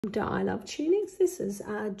To I Love Tunics. This is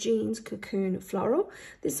Jeans Cocoon Floral.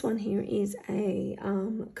 This one here is a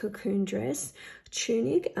cocoon dress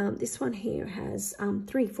tunic. This one here has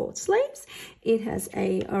 3/4 sleeves. It has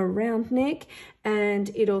a round neck, and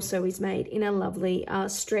it also is made in a lovely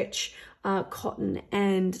stretch cotton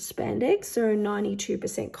and spandex, so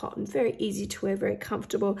 92% cotton. Very easy to wear, very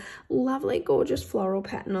comfortable. Lovely, gorgeous floral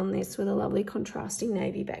pattern on this with a lovely contrasting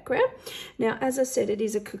navy background. Now, as I said, it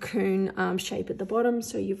is a cocoon shape at the bottom,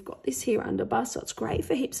 so you've got this here under bust, so it's great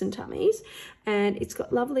for hips and tummies, and it's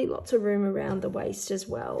got lovely lots of room around the waist as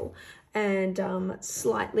well, and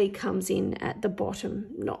slightly comes in at the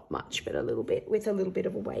bottom, not much, but a little bit, with a little bit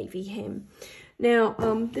of a wavy hem. Now,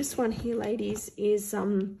 this one here, ladies, is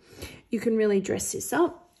you can really dress this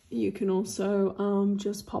up. You can also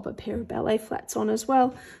just pop a pair of ballet flats on as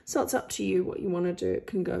well. So it's up to you what you want to do. It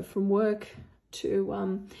can go from work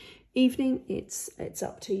to evening. It's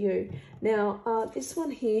up to you. Now, this one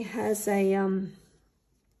here has a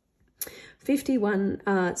 51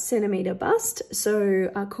 centimeter bust. So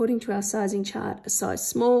according to our sizing chart, a size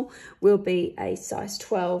small will be a size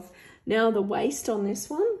 12. Now, the waist on this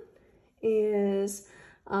one is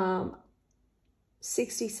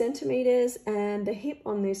 60 centimeters, and the hip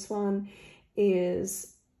on this one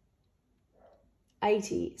is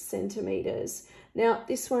 80 centimeters. Now,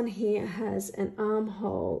 this one here has an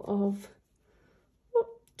armhole of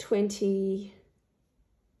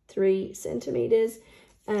 23 centimeters,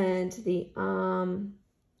 and the arm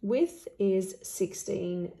width is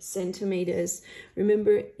 16 centimeters.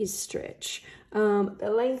 Remember, it is stretch.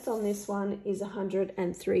 The length on this one is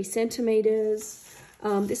 103 centimeters.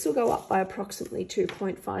 This will go up by approximately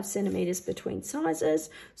 2.5 centimeters between sizes.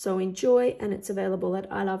 So enjoy, and it's available at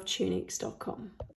ilovetunics.com.